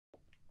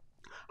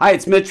Hi,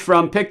 it's Mitch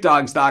from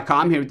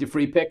Pickdawgz.com here with your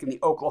free pick in the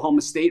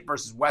Oklahoma State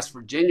versus West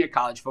Virginia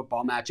college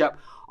football matchup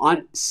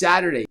on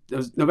Saturday,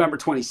 November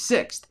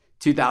 26th.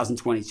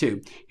 2022.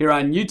 Here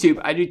on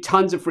YouTube, I do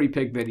tons of free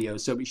pick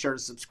videos, so be sure to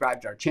subscribe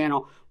to our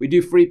channel. We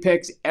do free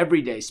picks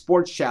every day,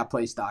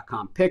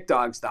 sportschatplace.com,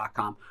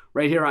 pickdawgz.com,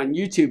 right here on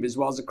YouTube, as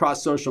well as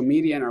across social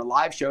media and our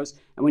live shows.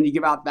 And when you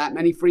give out that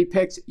many free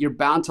picks, you're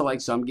bound to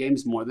like some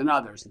games more than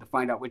others. And to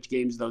find out which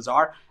games those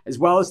are, as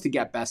well as to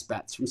get best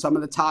bets from some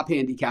of the top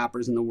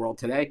handicappers in the world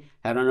today,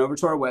 head on over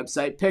to our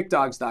website,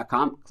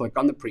 pickdawgz.com, click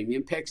on the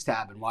Premium Picks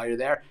tab. And while you're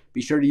there,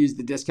 be sure to use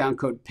the discount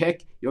code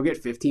PICK. You'll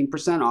get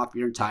 15% off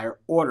your entire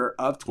order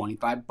of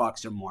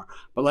 $25 or more.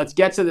 But let's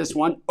get to this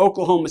one.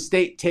 Oklahoma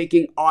State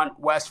taking on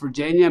West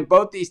Virginia. And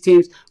both these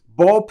teams,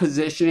 bowl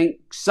positioning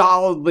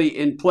solidly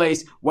in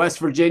place. West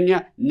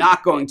Virginia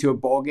not going to a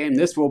bowl game.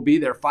 This will be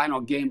their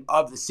final game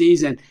of the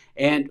season.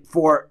 And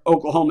for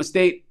Oklahoma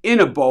State, in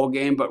a bowl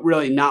game, but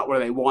really not where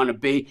they want to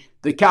be.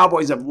 The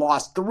Cowboys have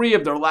lost 3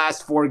 of their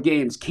last 4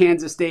 games.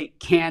 Kansas State,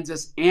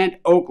 Kansas, and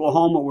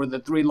Oklahoma were the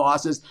 3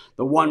 losses.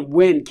 The 1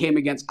 win came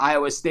against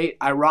Iowa State,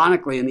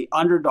 ironically, in the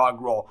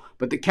underdog role.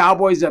 But the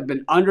Cowboys have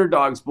been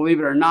underdogs, believe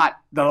it or not,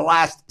 the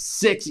last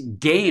 6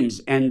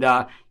 games. And,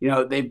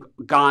 they've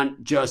gone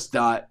just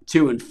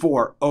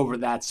 2-4 over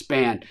that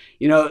span.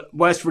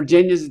 West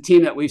Virginia is a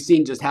team that we've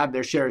seen just have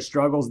their share of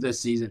struggles this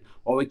season.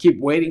 While we keep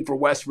waiting for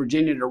West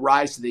Virginia to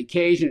rise to the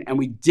occasion, and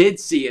we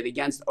did see it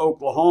against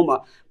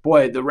Oklahoma,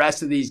 boy, the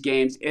rest of these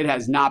games, it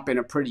has not been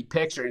a pretty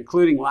picture,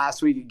 including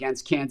last week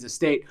against Kansas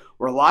State,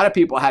 where a lot of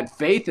people had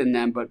faith in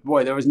them, but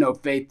boy, there was no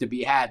faith to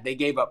be had. They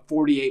gave up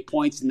 48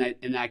 points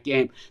in that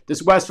game.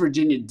 This West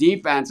Virginia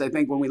defense, I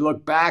think when we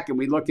look back and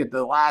we look at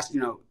the last,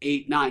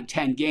 8, 9,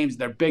 10 games,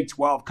 their Big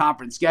 12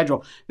 conference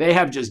schedule, they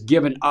have just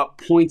given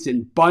up points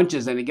in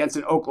bunches. And against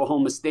an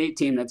Oklahoma State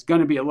team that's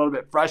going to be a little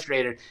bit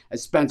frustrated,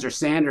 as Spencer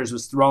Sanders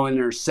was throwing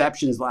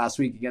interceptions last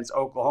week against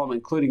Oklahoma,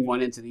 including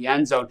one into the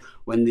end zone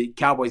when the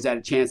Cowboys had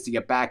a chance to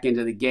get back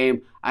into the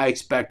game. I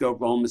expect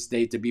Oklahoma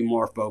State to be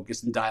more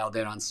focused and dialed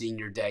in on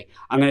senior day.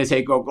 I'm going to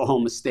take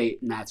Oklahoma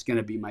State, and that's going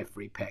to be my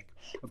free pick.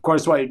 Of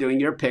course, while you're doing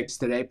your picks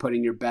today,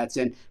 putting your bets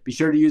in, be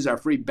sure to use our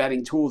free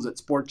betting tools at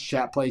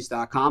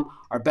sportschatplace.com.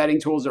 Our betting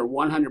tools are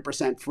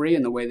 100% free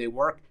in the way they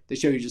work. They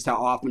show you just how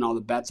often all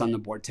the bets on the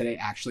board today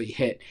actually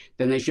hit.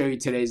 Then they show you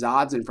today's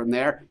odds, and from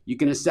there, you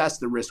can assess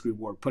the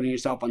risk-reward, putting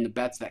yourself on the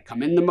bets that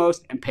come in the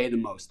most and pay the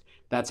most.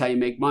 That's how you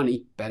make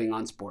money betting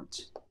on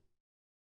sports.